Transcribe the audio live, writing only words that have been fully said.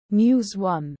News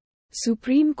 1.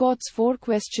 Supreme Court's 4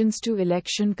 questions to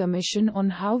Election Commission on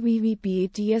how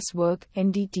VVPATs work,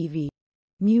 NDTV.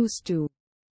 News 2.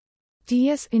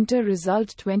 TS Inter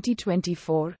Result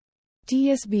 2024.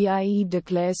 TSBIE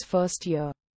declares first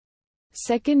year.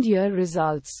 Second year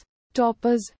results.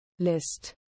 Toppers,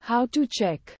 list. How to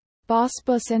check. Pass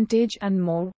percentage and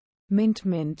more.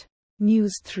 Mint.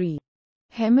 News 3.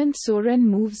 Hemant Soren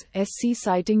moves SC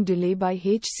citing delay by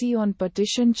HC on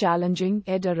petition challenging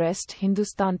ED arrest.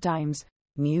 Hindustan Times.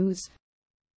 News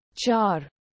 4.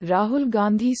 Rahul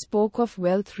Gandhi spoke of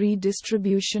wealth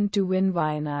redistribution to win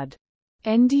Wayanad.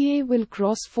 NDA will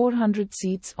cross 400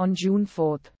 seats on June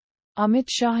 4. Amit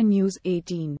Shah. News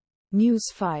 18.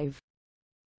 News 5.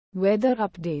 Weather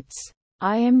updates.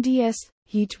 IMDS,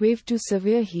 heatwave to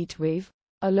severe heatwave,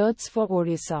 alerts for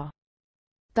Odisha,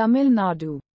 Tamil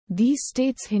Nadu. These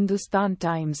states. Hindustan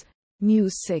Times.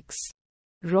 News 6.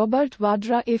 Robert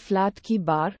Vadra a flat ki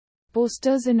Baar,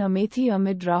 posters in Amethi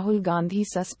amid Rahul Gandhi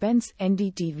suspense.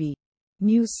 NDTV.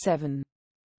 News 7.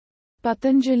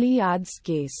 Patanjali adds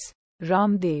case.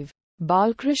 Ramdev.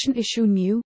 Balkrishna issue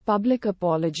new, public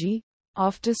apology,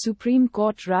 after Supreme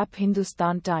Court rap.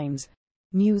 Hindustan Times.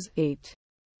 News 8.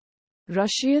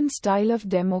 Russian style of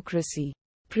democracy.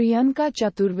 Priyanka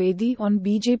Chaturvedi on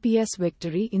BJP's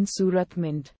victory in Surat.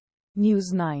 Mint.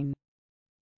 News 9.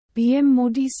 PM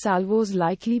Modi's salvos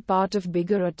likely part of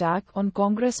bigger attack on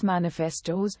Congress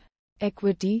manifestos,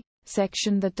 equity,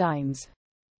 section. The Times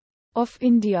of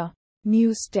India.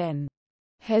 News 10.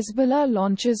 Hezbollah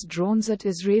launches drones at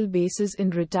Israel bases in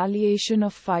retaliation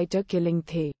of fighter killing.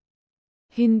 The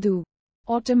Hindu.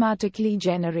 Automatically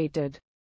generated.